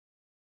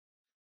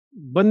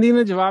बंदी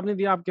ने जवाब नहीं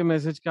दिया आपके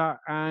मैसेज का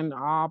एंड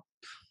आप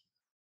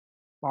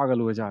पागल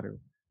हुए जा रहे हो।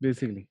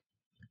 Basically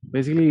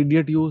basically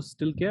idiot, you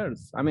still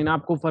cares. I mean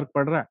आपको फर्क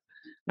पड़ रहा है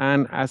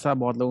एंड ऐसा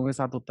बहुत लोगों के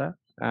साथ होता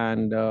है।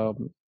 एंड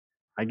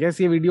आई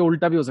गेस ये वीडियो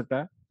उल्टा भी हो सकता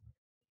है।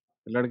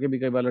 लड़के भी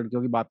कई बार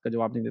लड़कियों की बात का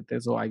जवाब नहीं देते।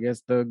 सो I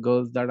guess the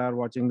girls that are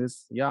watching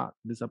this, या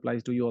this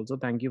applies to you also.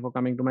 Thank you for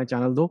coming to my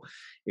channel. दो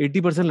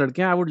 80%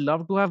 लड़के हैं, I would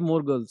love to have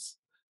more girls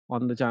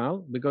on the channel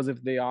because if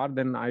they are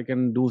then I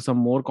can do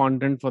some more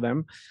content for them.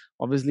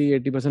 Obviously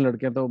 80%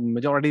 लड़के हैं तो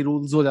majority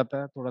rules हो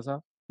जाता है थोड़ा सा,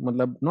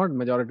 मतलब not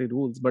majority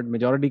rules but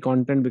majority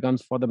content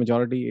becomes for the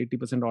majority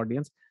 80%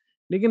 audience।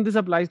 लेकिन this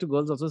applies to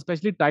girls also.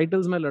 Specially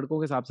titles मैं लड़कों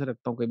के हिसाब से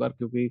रखता हूँ कई बार,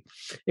 क्योंकि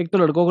एक तो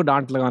लड़कों को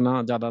डांट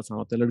लगाना ज्यादा आसान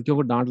होता है। लड़कियों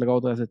को डांट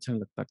लगाओ तो ऐसे अच्छा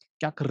नहीं लगता।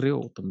 क्या कर रहे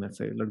हो तुम,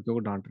 ऐसे लड़कियों को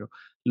डांट रहे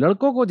हो।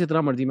 लड़कों को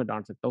जितना मर्जी मैं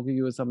डांट सकता हूँ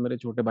क्योंकि वो सब मेरे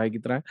छोटे भाई की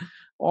तरह है।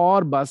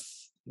 और बस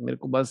मेरे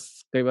को बस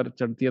कई बार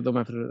चढ़ती है तो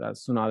मैं फिर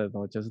सुना देता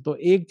हूँ अच्छे से। तो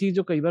एक चीज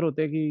जो कई बार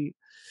होती है कि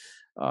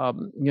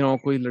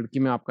कोई लड़की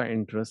में आपका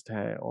इंटरेस्ट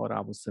है और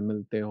आप उससे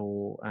मिलते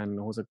हो एंड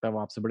हो सकता है वो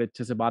आपसे बड़े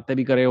अच्छे से बातें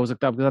भी करे, हो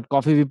सकता है आपके साथ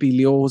कॉफी भी पी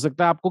लियो, हो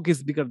सकता है आपको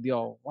किस भी कर दिया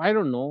हो, I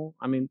don't know.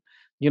 I mean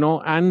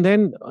and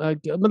then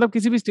मतलब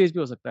किसी भी स्टेज पे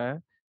हो सकता है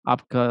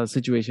आपका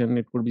situation.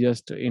 It could be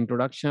just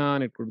introduction,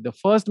 it could be the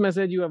first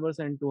message you ever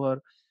send to her.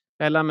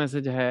 पहला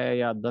मैसेज है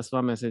या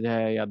 10वां मैसेज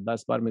है या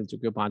 10 बार मिल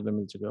चुके हो, 5 बार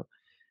मिल चुके हो,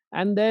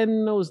 एंड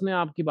देन उसने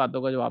आपकी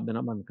बातों का जवाब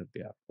देना बंद कर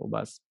दिया। आपको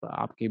बस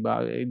आपकी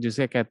बात,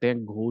 जिसे कहते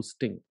हैं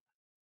घोस्टिंग,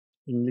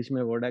 इंग्लिश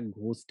में वर्ड है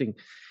घोस्टिंग।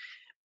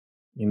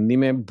 हिंदी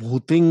में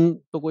भूतिंग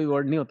तो कोई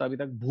वर्ड नहीं होता अभी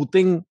तक,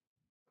 भूतिंग।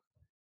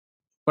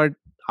 बट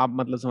आप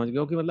मतलब समझ गए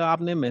हो कि मतलब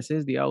आपने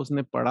मैसेज दिया,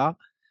 उसने पढ़ा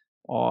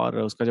और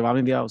उसका जवाब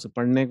नहीं दिया, उसे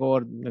पढ़ने को।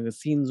 और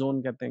सीन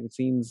जोन कहते हैं,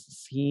 seen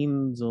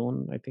seen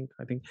zone I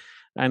think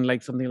and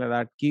like something like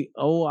that, कि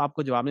ओ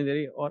आपको जवाब नहीं दे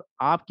रही और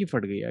आपकी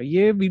फट गई है।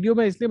 ये वीडियो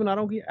मैं इसलिए बना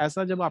रहा हूँ कि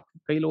ऐसा जब आप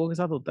कई लोगों के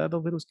साथ होता है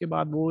तो फिर उसके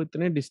बाद वो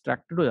इतने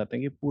डिस्ट्रैक्टेड हो जाते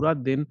हैं कि पूरा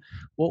दिन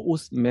वो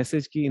उस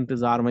मैसेज की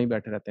इंतजार में ही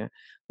बैठे रहते हैं।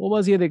 वो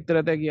बस ये देखते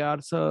रहते हैं कि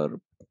यार सर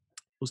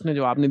उसने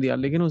जवाब नहीं दिया,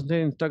 लेकिन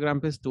उसने इंस्टाग्राम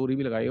पे स्टोरी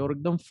भी लगाई और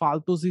एकदम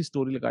फालतू सी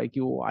स्टोरी लगाई कि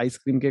वो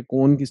आइसक्रीम के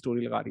कोन की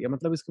स्टोरी लगा रही है।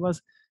 मतलब इसके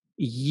पास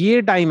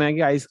ये टाइम है कि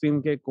आइसक्रीम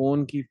के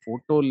कोन की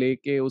फोटो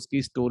लेके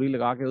उसकी स्टोरी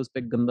लगा के उस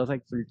पर गंदा सा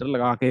एक फिल्टर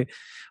लगा के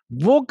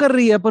वो कर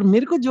रही है, पर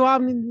मेरे को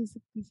जवाब नहीं दे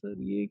सकती।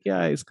 सर ये क्या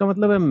है? इसका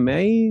मतलब है मैं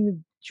ही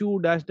चू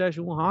डैश डैश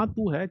हूँ? हाँ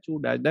तू है चू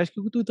डैश डैश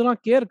क्योंकि तू इतना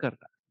केयर कर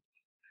रहा है।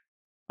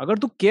 अगर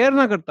तू केयर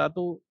ना करता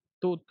तो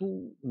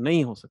तू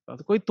नहीं हो सकता।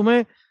 तो कोई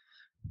तुम्हें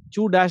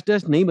चू डैश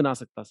डैश नहीं बना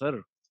सकता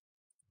सर।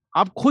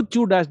 आप खुद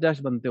चू डैश डैश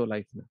बनते हो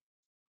लाइफ में,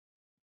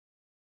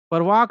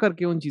 परवाह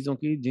करके उन चीजों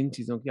की जिन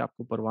चीजों की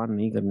आपको परवाह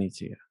नहीं करनी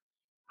चाहिए।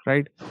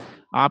 राइट?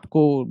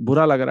 आपको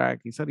बुरा लग रहा है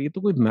कि सर ये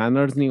तो कोई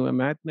मैनर्स नहीं हुआ,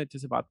 मैं इतने अच्छे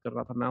से बात कर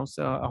रहा था, मैं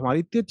उससे हमारी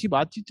इतनी अच्छी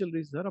बातचीत चल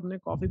रही थी सर, हमने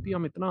कॉफी पी,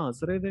 हम इतना हंस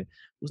रहे थे,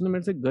 उसने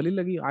मेरे से गली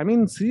लगी। आई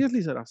मीन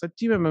सीरियसली सर,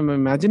 सच्ची में मैं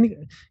इमेजिन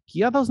नहीं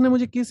किया था उसने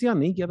मुझे किस, या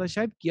नहीं किया था,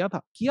 शायद किया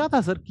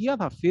था सर, किया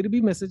था, फिर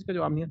भी मैसेज का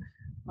जवाब नहीं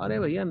आया। अरे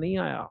भैया नहीं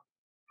आया,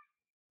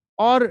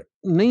 और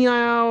नहीं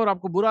आया और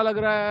आपको बुरा लग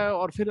रहा है,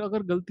 और फिर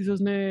अगर गलती से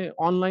उसने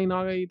ऑनलाइन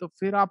आ गई तो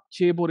फिर आप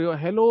चेप हो रहे हो,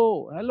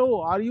 hello hello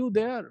are you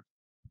there.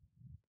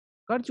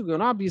 कर चुके हो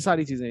ना आप ये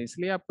सारी चीजें,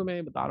 इसलिए आपको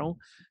मैं बता रहा हूँ।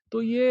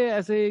 तो ये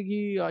ऐसे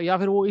कि या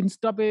फिर वो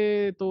इंस्टा पे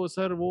तो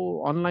सर वो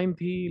ऑनलाइन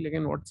थी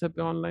लेकिन व्हाट्सएप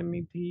पे ऑनलाइन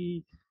नहीं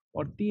थी,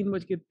 और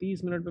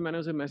 3:30 पे मैंने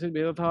उसे मैसेज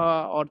भेजा था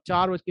और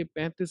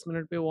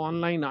 4:35 पे वो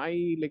ऑनलाइन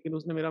आई, लेकिन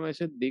उसने मेरा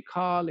मैसेज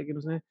देखा, लेकिन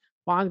उसने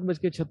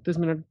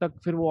 5:36 तक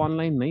फिर वो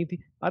ऑनलाइन नहीं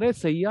थी। अरे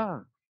सैया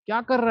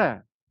क्या कर रहा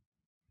है,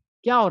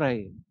 क्या हो रहा है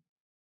ये?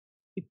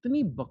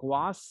 इतनी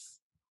बकवास।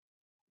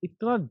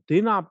 इतना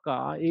दिन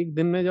आपका, एक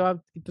दिन में जब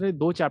आप कितने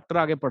 2 चैप्टर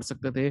आगे पढ़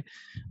सकते थे,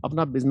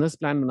 अपना बिजनेस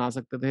प्लान बना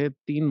सकते थे,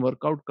 3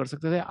 वर्कआउट कर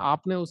सकते थे,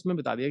 आपने उसमें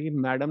बता दिया कि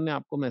मैडम ने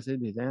आपको मैसेज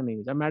भेजा या नहीं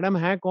भेजा। मैडम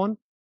है कौन?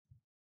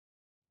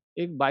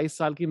 एक 22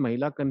 साल की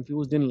महिला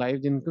कंफ्यूज इन लाइफ,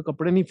 जिनके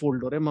कपड़े नहीं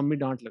फोल्ड हो रहे, मम्मी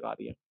डांट लगा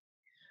रही है।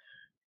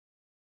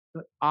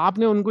 तो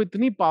आपने उनको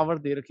इतनी पावर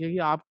दे रखी है कि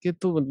आपके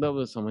तो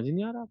मतलब समझ ही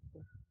नहीं आ रहा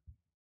आपको।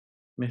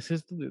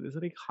 मैसेज तो दे दे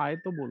सर, एक हाय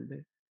तो बोल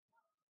दे,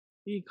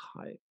 एक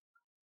हाय,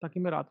 ताकि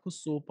मैं रात को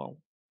सो पाऊं।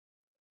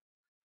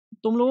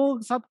 तुम लोगों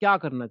के साथ क्या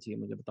करना चाहिए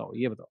मुझे बताओ,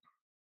 ये बताओ।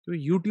 तो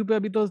यूट्यूब पे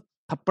अभी तो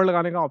थप्पड़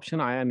लगाने का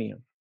ऑप्शन आया नहीं है,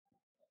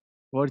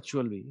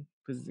 वर्चुअल भी,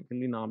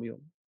 फिजिकली ना भी हो।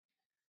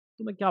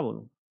 तो मैं क्या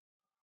बोलूं?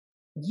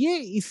 ये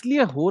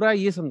इसलिए हो रहा है,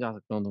 ये समझा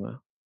सकता हूँ तुम्हें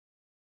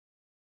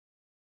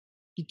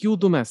कि क्यों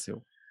तुम ऐसे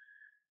हो।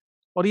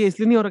 और ये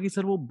इसलिए नहीं हो रहा कि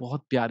सर वो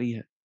बहुत प्यारी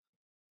है,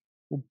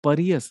 वो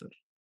परी है sir,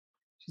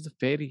 she is a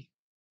fairy.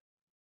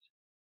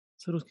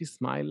 Sir उसकी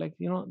स्माइल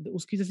लाइक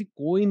उसकी जैसी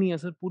कोई नहीं है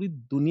सर, पूरी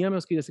दुनिया में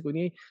उसकी जैसी कोई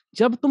नहीं है।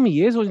 जब तुम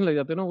ये सोचने लग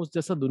जाते हो ना उस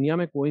जैसा दुनिया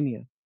में कोई नहीं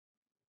है,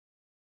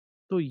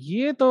 तो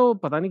ये तो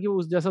पता नहीं कि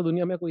उस जैसा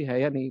दुनिया में कोई है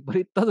या नहीं, पर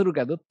इतना जरूर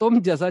कह दो तुम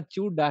जैसा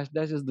चू डैश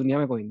डैश इस दुनिया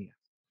में कोई नहीं है।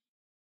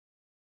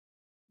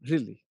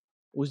 रियली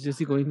उस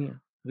जैसी कोई नहीं है,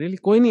 रियली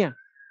कोई नहीं है।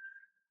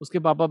 उसके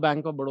पापा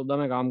बैंक ऑफ बड़ौदा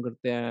में काम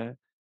करते हैं,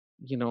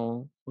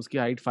 उसकी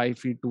हाइट 5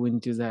 फीट 2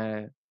 इंचेस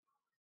है।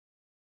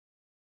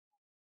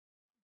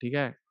 ठीक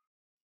है,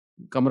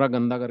 कमरा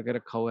गंदा करके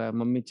रखा हुआ है,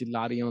 मम्मी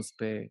चिल्ला रही है उस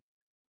पे,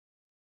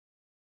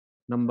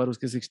 नंबर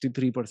उसके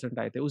 63%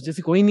 आए थे, उस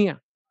जैसी कोई नहीं है।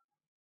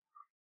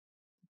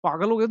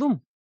 पागल हो गए तुम?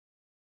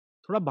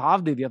 थोड़ा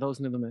भाव दे दिया था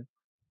उसने तुम्हें,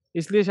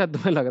 इसलिए शायद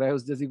तुम्हें लग रहा है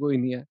उस जैसी कोई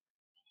नहीं है।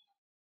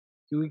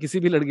 क्योंकि किसी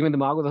भी लड़की में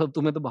दिमाग होता तो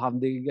तुम्हें तो भाव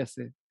देगी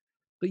कैसे?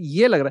 तो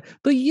ये लग रहा है,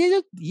 तो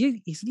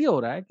ये इसलिए हो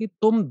रहा है कि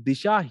तुम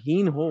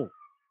दिशाहीन हो,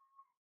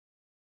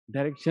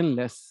 direction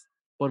less,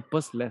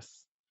 purpose less.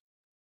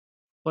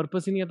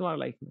 Purpose ही नहीं है तुम्हारा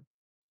लाइफ में।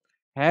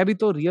 है भी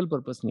तो रियल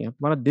पर्पस नहीं है,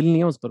 तुम्हारा दिल नहीं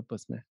है उस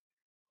पर्पस में।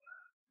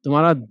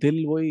 तुम्हारा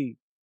दिल वही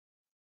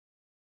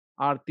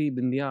आरती,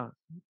 बिंदिया,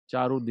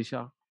 चारों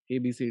दिशा,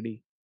 ABCD,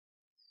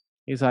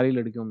 ये सारी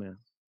लड़कियों में है।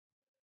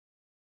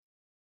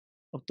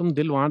 अब तुम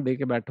दिल वहां दे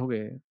के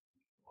बैठोगे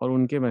और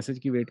उनके मैसेज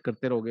की वेट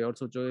करते रहोगे और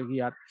सोचोगे कि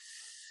यार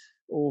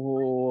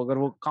ओहो, अगर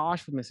वो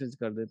काश मैसेज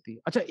कर देती।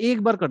 अच्छा,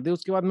 एक बार कर दे,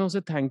 उसके बाद मैं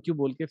उसे थैंक यू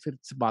बोल के फिर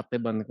से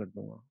बातें बंद कर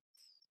दूंगा।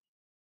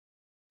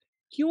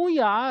 क्यों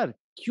यार?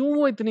 क्यों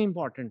वो इतनी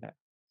इंपॉर्टेंट है?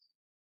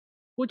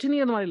 कुछ नहीं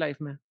है तुम्हारी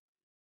लाइफ में।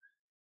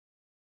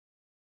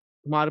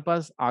 तुम्हारे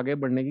पास आगे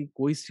बढ़ने की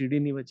कोई सीढ़ी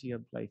नहीं बची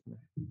अब लाइफ में।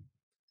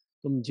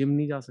 तुम जिम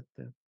नहीं जा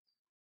सकते,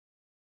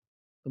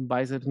 तुम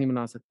बाइसेप्स नहीं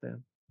बना सकते,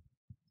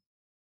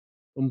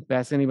 तुम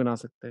पैसे नहीं बना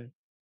सकते,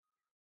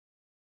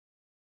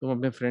 तुम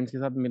अपने फ्रेंड्स के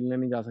साथ मिलने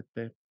नहीं जा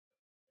सकते,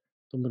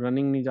 तुम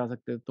रनिंग नहीं जा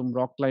सकते, तुम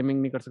रॉक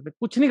क्लाइंबिंग नहीं कर सकते,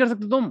 कुछ नहीं कर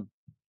सकते तुम।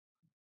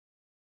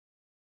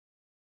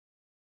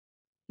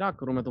 क्या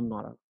करूं मैं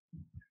तुम्हारा?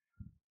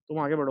 तुम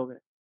आगे बढ़ोगे,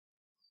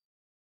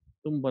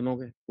 तुम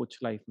बनोगे कुछ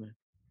लाइफ में।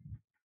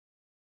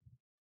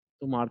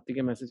 तुम आरती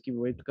के मैसेज की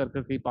वेट कर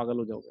कर के ही पागल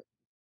हो जाओगे।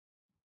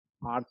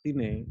 आरती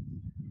ने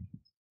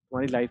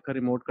तुम्हारी लाइफ का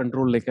रिमोट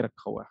कंट्रोल लेके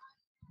रखा हुआ है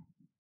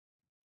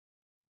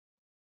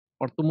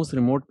और तुम उस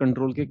रिमोट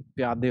कंट्रोल के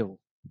प्यादे हो।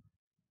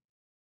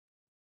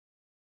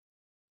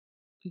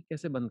 कि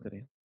कैसे बंद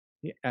करें?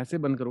 ये ऐसे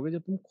बंद करोगे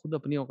जब तुम खुद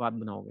अपनी औकात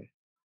बनाओगे।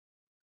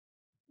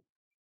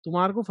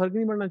 तुम्हारे को फर्क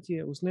नहीं पड़ना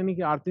चाहिए, उसने नहीं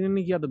किया, आरती ने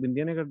नहीं किया तो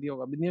बिंदिया ने कर दिया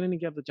होगा, बिंदिया ने नहीं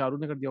किया तो चारू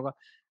ने कर दिया होगा।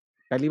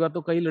 पहली बात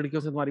तो कई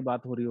लड़कियों से तुम्हारी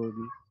बात हो रही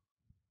होगी,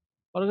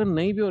 और अगर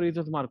नहीं भी हो रही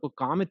तो तुम्हारे को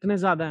काम इतने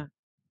ज्यादा है,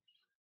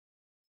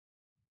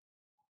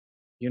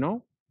 यू नो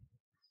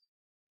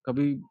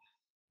कभी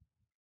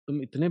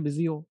तुम इतने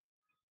बिजी हो,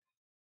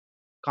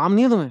 काम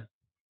नहीं है तुम्हें।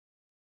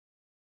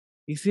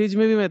 इस एज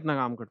में भी मैं इतना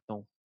काम करता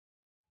हूँ।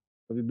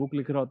 कभी बुक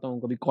लिख रहा होता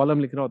हूँ, कभी कॉलम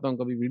लिख रहा होता हूँ,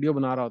 कभी वीडियो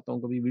बना रहा होता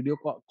हूँ, कभी वीडियो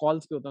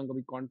कॉल्स पे होता हूँ,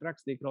 कभी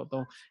कॉन्ट्रैक्ट्स देख रहा होता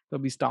हूँ,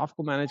 कभी स्टाफ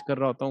को मैनेज कर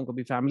रहा होता हूँ,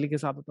 कभी फैमिली के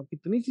साथ होता हूँ।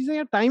 कितनी चीजें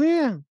यार, टाइम ही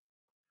है।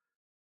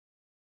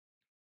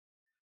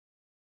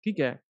 ठीक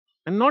है।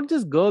 And not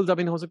just girls, I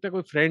mean हो सकता है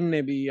कोई फ्रेंड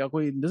ने भी, या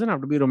कोई doesn't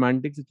have to be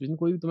romantic situation,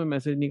 कोई भी तुम्हें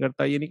मैसेज नहीं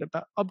करता, ये नहीं करता,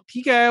 अब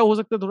ठीक है, हो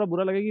सकता है थोड़ा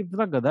बुरा लगे कि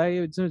इतना गधा है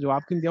ये, इसने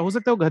जवाब क्यों दिया। हो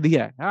सकता है वो गधी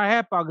है, हाँ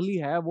है, पगली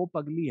है, वो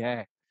पगली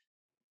है।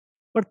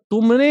 पर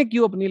तुमने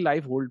क्यों अपनी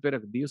लाइफ होल्ड पे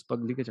रख दी उस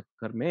पगली के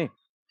चक्कर में?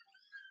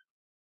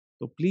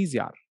 तो प्लीज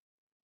यार,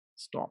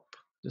 स्टॉप,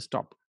 जस्ट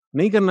स्टॉप।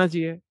 नहीं करना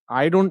चाहिए।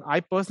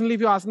 I personally,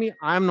 if you ask me,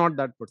 I am not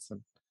that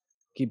person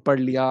कि पढ़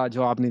लिया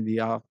जवाब नहीं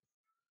दिया।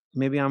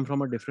 Maybe I am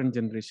from a different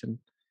generation,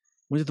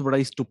 मुझे तो बड़ा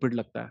ही स्टूपिड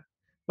लगता है।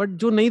 बट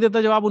जो नहीं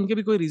देता जवाब, उनके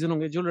भी कोई रीजन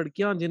होंगे। जो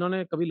लड़कियां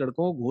जिन्होंने कभी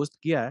लड़कों को घोस्ट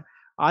किया है,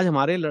 आज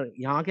हमारे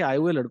यहाँ के आए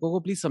हुए लड़कों को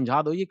प्लीज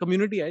समझा दो, ये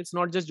कम्युनिटी है, इट्स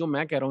नॉट जस्ट जो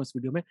मैं कह रहा हूँ इस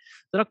वीडियो में।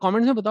 जरा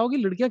कमेंट्स में बताओ कि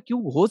लड़कियां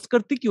क्यों घोस्ट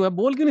करती, क्यों है,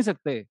 बोल क्यों नहीं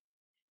सकते?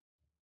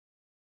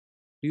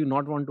 Do you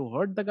not want to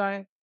hurt the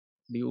guy?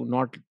 Do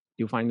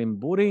you find him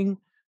boring?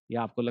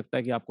 या आपको लगता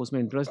है कि आपको उसमें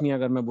इंटरेस्ट नहीं है,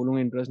 अगर मैं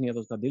बोलूंगा इंटरेस्ट नहीं है तो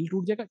उसका दिल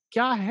टूट जाएगा?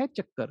 क्या है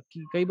चक्कर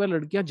कि कई बार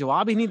लड़कियां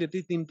जवाब ही नहीं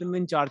देती, 3 3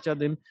 दिन, 4 4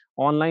 दिन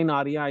ऑनलाइन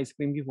आ रही है,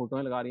 आइसक्रीम की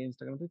फोटोएं लगा रही है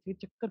इंस्टाग्राम पे। ये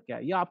चक्कर क्या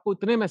है? या आपको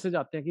इतने मैसेज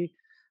आते हैं कि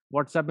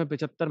व्हाट्सएप में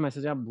 75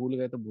 मैसेज आप भूल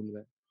गए तो भूल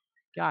गए?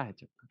 क्या है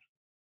चक्कर?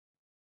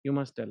 You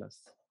must tell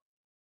us.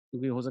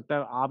 क्योंकि हो सकता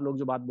है आप लोग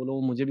जो बात बोलो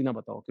वो मुझे भी ना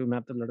बताओ, क्योंकि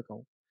मैं तो लड़का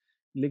हूँ।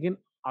 लेकिन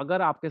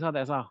अगर आपके साथ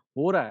ऐसा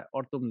हो रहा है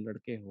और तुम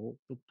लड़के हो,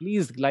 तो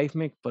प्लीज लाइफ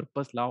में एक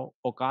पर्पस लाओ,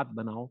 औकात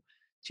बनाओ,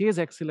 chase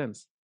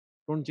excellence,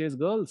 don't chase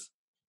girls.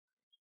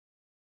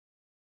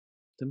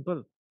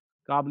 Simple.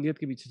 काबिलियत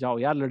के पीछे जाओ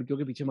यार, लड़कियों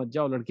के पीछे मत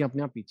जाओ, लड़कियां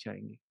अपने आप पीछे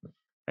आएंगी।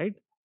 Right.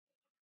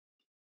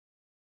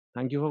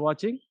 Thank you for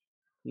watching.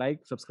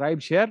 Like, subscribe,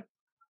 share.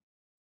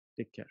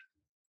 Take care.